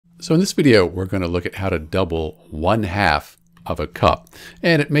So in this video, we're going to look at how to double 1/2 of a cup.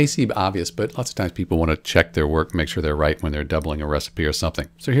 And it may seem obvious, but lots of times people want to check their work, make sure they're right when they're doubling a recipe or something.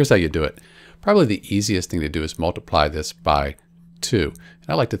 So here's how you do it. Probably the easiest thing to do is multiply this by 2. And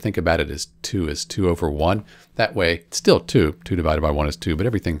I like to think about it as 2 over 1. That way, it's still 2. 2 divided by 1 is 2, but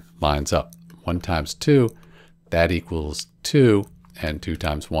everything lines up. 1 times 2, that equals 2, and 2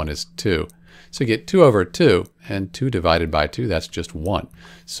 times 1 is 2. So you get 2 over 2, and 2 divided by 2, that's just 1.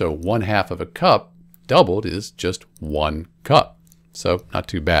 So 1/2 of a cup doubled is just 1 cup. So not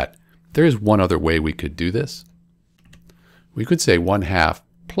too bad. There is one other way we could do this. We could say 1/2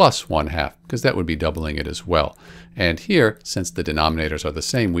 plus 1/2, because that would be doubling it as well. And here, since the denominators are the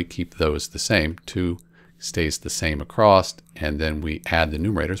same, we keep those the same. 2 stays the same across, and then we add the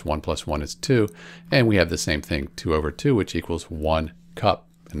numerators. 1 plus 1 is 2, and we have the same thing, 2 over 2, which equals 1 cup.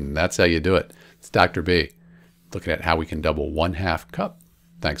 And that's how you do it. It's Dr. B, looking at how we can double 1/2 cup.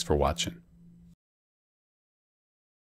 Thanks for watching.